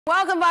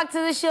Welcome back to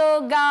the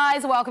show,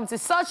 guys. Welcome to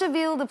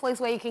SOCIALVILLE, the place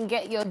where you can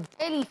get your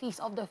daily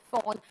feast of the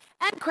fun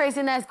and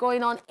craziness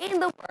going on in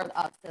the world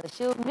of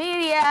social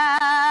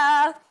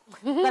media.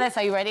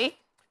 Vanessa, are you ready?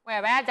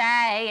 We're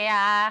ready.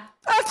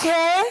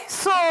 Okay,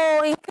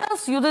 so in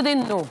case you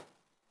didn't know,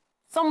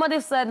 somebody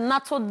said,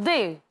 not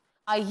today,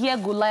 I hear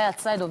Goliath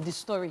side of the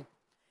story.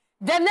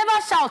 They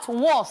never shout,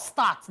 war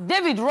start.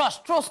 David rush,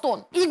 throw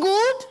stone. He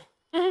good?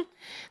 That's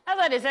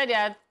why they said there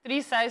are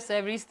 3 sides to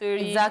every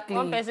story. Exactly.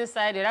 One person's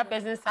side, the other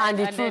person's side,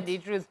 And the the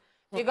truth.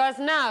 Because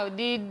now,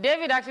 did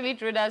David actually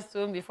throw that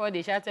stone before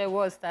they shouted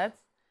war starts?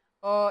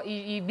 Or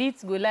he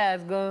beats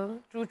Goliath, gone?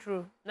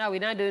 True. Now we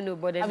now don't know.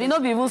 But have you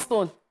not been even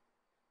stone?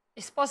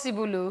 It's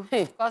possible, though.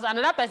 Hey. Because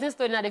another person's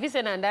story, now, if you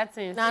say that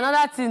thing. Now,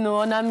 another thing,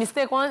 no, na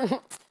mistake one.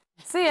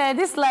 See,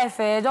 this life,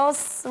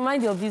 just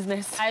mind your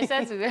business. I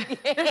said to them.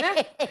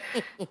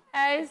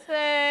 I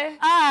say.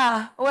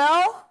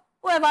 Well,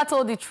 whoever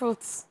told the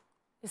truth,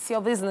 it's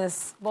your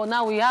business. But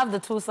now we have the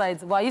 2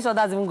 sides. But are you sure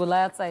that's even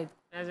Goliath side?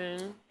 As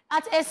in?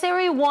 At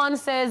Eseri 1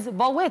 says,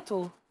 but wait,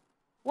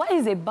 why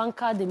is a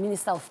banker the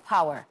minister of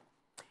power?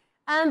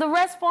 And the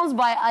response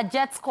by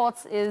Ajet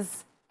Scott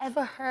is,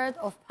 ever heard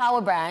of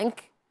power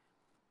bank?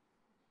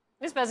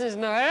 This person is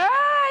not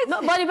right.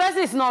 No, but the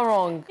person is not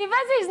wrong. The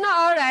person is not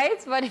all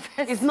right, but the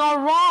person... It's not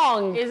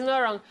wrong. It's not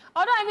wrong.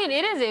 Although, I mean,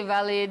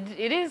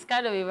 it is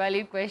kind of a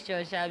valid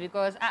question, Sha,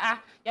 because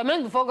you're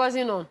meant to be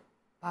focusing on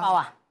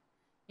Power.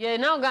 You're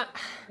now going...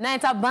 Now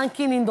it's a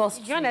banking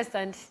industry. Do you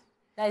understand?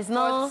 That is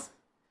not...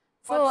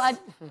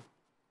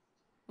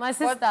 My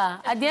sister,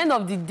 at the end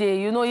of the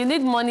day, you know, you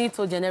need money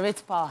to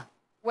generate power.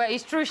 Well,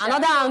 it's true, Sha.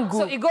 Another angle.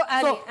 So it go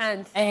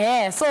hand in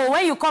hand. So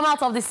when you come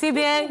out of the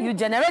CBN, you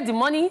generate the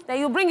money, then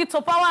you bring it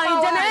to power and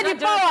you generate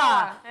the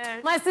power.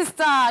 Yeah. My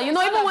sister, you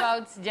know,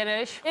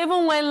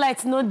 even when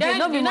lights no day,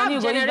 no be money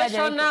you go use by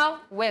generational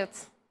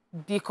wealth.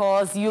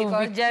 Because you...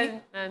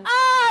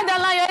 the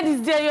line, your head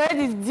is there, your head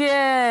is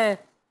there.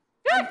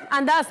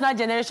 And that's not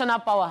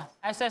generational power.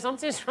 I swear,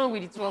 something's wrong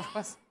with the 2 of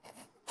us.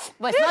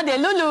 But it's not the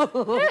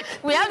Lulu.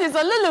 We have this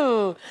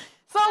Lulu.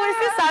 So we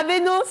see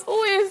Sabinus,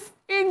 who is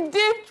in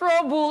deep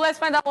trouble. Let's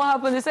find out what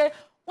happened. They say,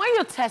 when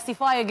you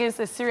testify against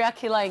a serial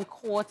killer in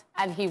court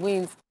and he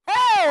wins,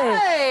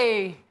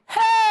 hey!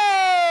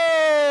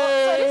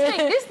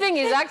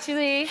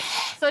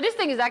 So this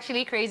thing is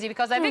actually crazy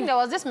because I think there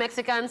was this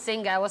Mexican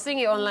singer. I was seeing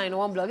it online on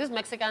one blog. This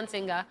Mexican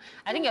singer,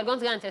 I think you're going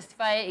to go and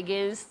testify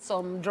against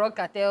some drug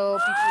cartel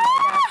people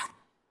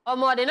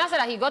like that. They now said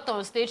that he got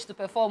on stage to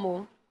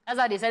perform. That's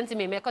how they sent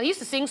him because he used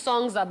to sing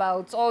songs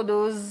about all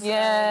those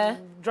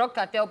drug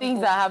cartel people.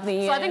 Things are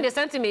happening. So I think they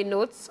sent him a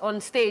note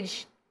on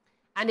stage,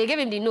 and they gave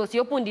him the note. He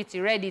opened it, he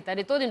read it, and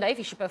they told him that if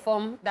he should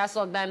perform that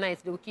song that night,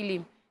 they will kill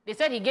him. They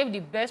said he gave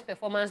the best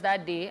performance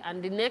that day,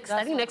 and the next,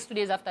 I think next 2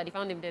 days after, they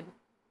found him dead.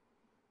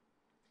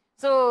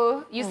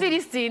 So you see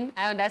this thing,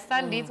 I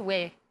understand it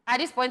where at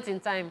this point in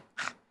time,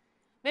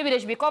 maybe they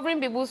should be covering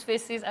people's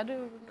faces. I don't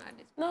know.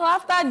 No,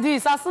 after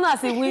this, as soon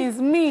as he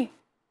wins, me.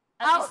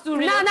 Before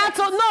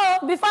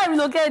I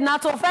relocate,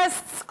 NATO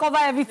first cover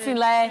everything.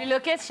 Like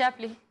relocate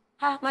sharply.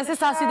 My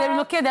sister, as you they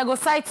relocate, they go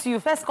cite you,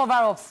 first cover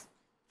up.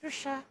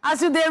 True.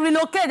 As you they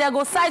relocate, they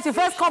go cite you,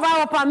 first cover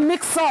up and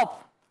mix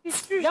up.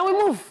 Then we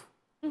move.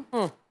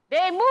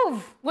 They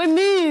move. We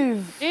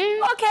move.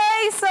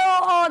 Okay, so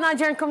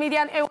Nigerian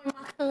comedian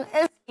Ewan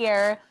is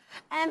here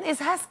and is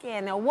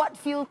asking what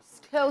feels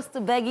close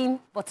to begging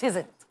but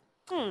isn't.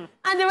 And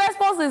the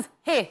response is,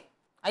 hey,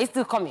 are you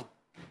still coming?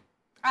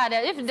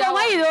 So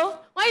when you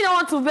don't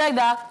want to beg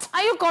that,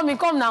 are you coming?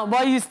 Come now.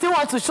 But you still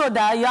want to show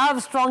that you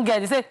have strong girl.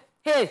 You say,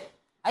 hey,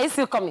 are you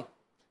still coming?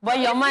 But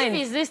your mind...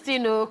 If it's this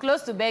thing,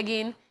 close to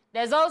begging,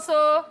 there's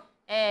also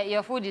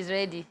your food is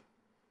ready.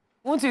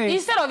 Won't you eat?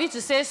 Instead of you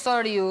to say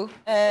sorry, your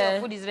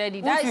food is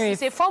ready. That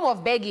is a form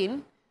of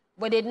begging,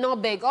 but they did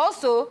not beg.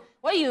 Also,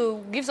 when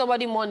you give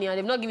somebody money and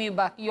they've not given you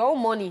back your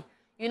own money,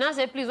 you now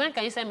say, please, when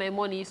can you send my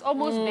money? It's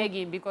almost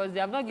begging because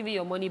they have not given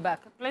your money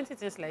back. Plenty of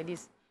things like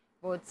this.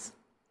 But...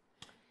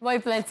 Boy,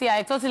 plenty.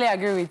 I totally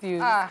agree with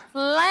you.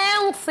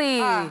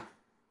 Plenty.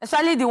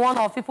 Especially the one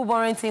of people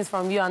borrowing things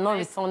from you and not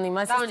returning.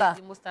 My sister. That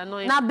is the most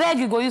annoying. Now beg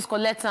you go use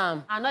collect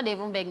them. I'm not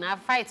even beg. Now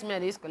fight me, I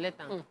use collect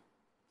them.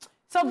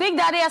 So Big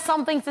Daddy has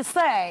something to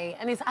say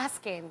and he's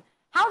asking,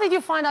 how did you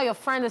find out your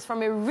friend is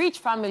from a rich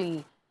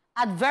family?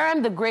 At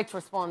Verem the Great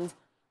responds,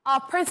 our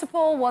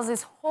principal was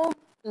his home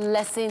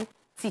lesson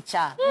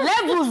teacher.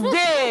 Levels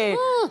day.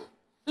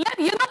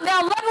 You know, there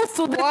are levels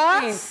to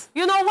this.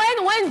 You know,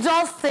 when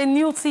just a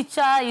new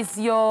teacher is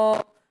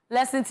your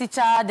lesson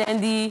teacher,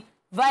 then the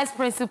vice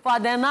principal,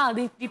 then now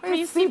the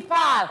principal.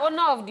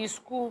 Owner of the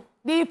school.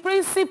 The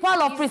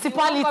principal of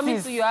principalities.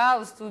 Coming to your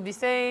house to be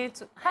saying,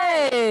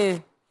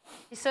 hey.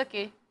 It's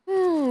okay.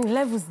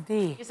 Levels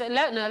day. It's a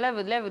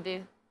level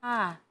day.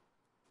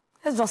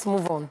 Let's just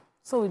move on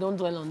so we don't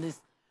dwell on this.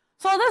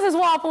 So this is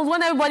what happens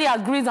when everybody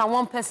agrees and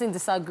one person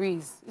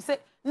disagrees. You say,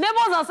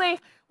 neighbors are saying,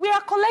 we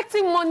are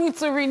collecting money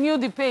to renew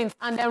the paint.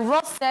 And then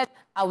Ross said,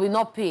 I will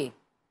not pay.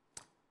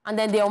 And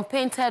then they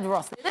unpainted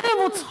Ross. They didn't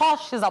even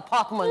touch his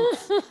apartment.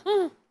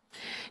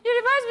 It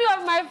reminds me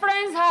of my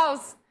friend's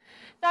house.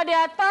 That they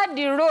had tarred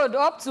the road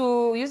up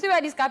to, you see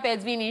where this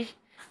carpet finish?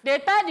 They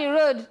tarred the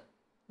road.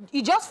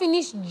 He just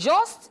finished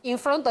just in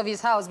front of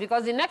his house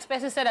because the next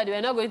person said that they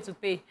were not going to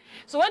pay.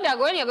 So when you're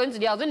going to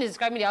the house, when they're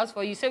describing the house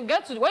for you, say when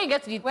you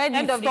get to the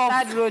end of the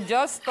tarred road,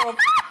 just stop.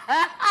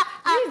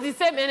 This is the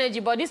same energy,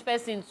 but this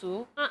person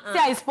too. See,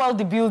 I spoiled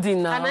the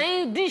building now. And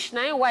I dish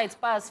 9 white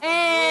pass for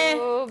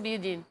the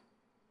building.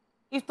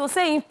 If to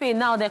say in pay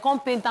now, they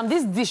can't paint them.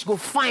 This dish go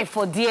fine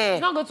for there.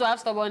 It's not good to have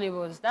stubborn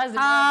neighbors. That's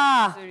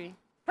the story.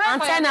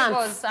 And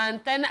tenants.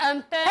 And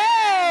tenants.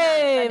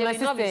 Hey, and my they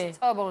will not be sister.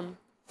 stubborn.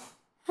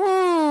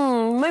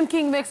 Mem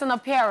King makes an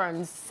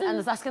appearance and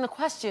is asking a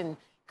question.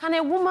 Can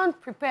a woman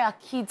prepare her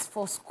kids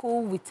for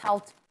school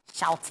without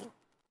shouting?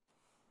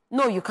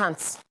 No, you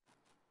can't.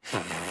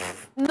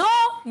 No,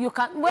 you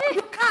can't. Well,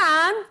 you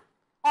can.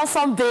 On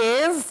some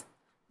days,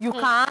 you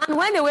can.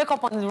 When they wake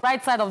up on the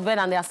right side of bed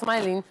and they are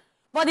smiling.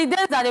 But the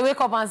days that they wake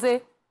up and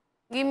say,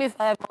 give me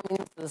 5 more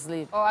minutes to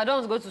sleep. Oh, I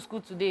don't go to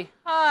school today.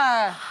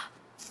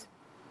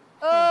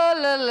 Oh,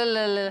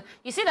 la.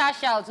 You see that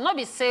shout? Not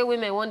be say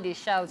women when they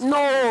shout.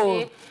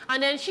 No.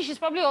 And then she's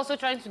probably also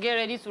trying to get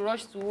ready to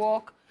rush to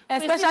work.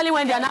 Especially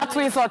when they are not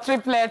twins or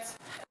triplets.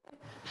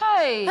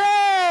 Hey.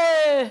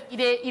 Hey.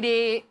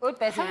 It old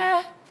person.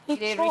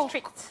 They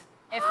restrict.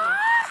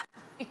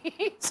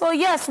 So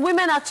yes,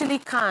 women actually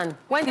can.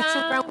 When the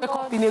children wake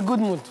up in a good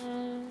mood.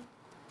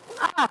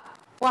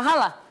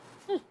 Wahala.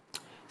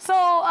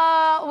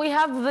 So we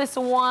have this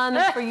one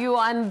for you,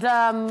 and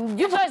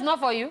You sure it's not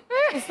for you?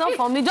 it's not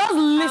for me. Just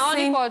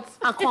listen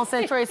and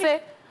concentrate.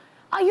 Say,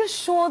 are you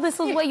sure this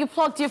is where you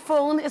plugged your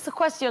phone? It's a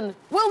question.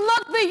 Will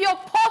not be your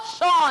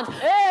portion.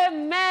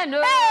 Amen.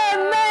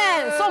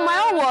 Amen. So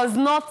my own was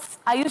not,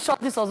 are you sure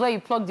this was where you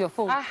plugged your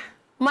phone?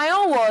 My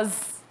own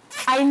was,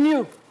 I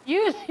knew.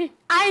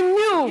 I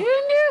knew.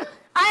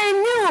 I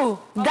knew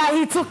that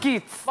he took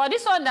it. But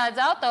this one that's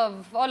out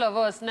of all of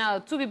us now,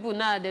 2 people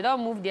now, they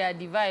don't move their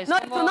device. No,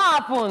 it will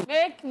not happen.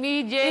 Make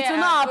me, Jay, it will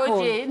not happen.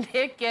 OJ,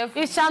 take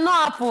careful. It shall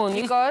not happen.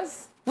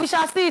 Because? We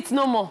shall see it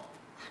no more.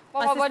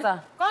 My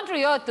sister.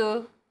 Country ought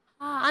to.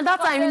 And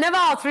that time, you never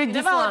outreach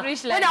this one.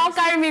 Like then they won't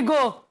carry me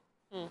go.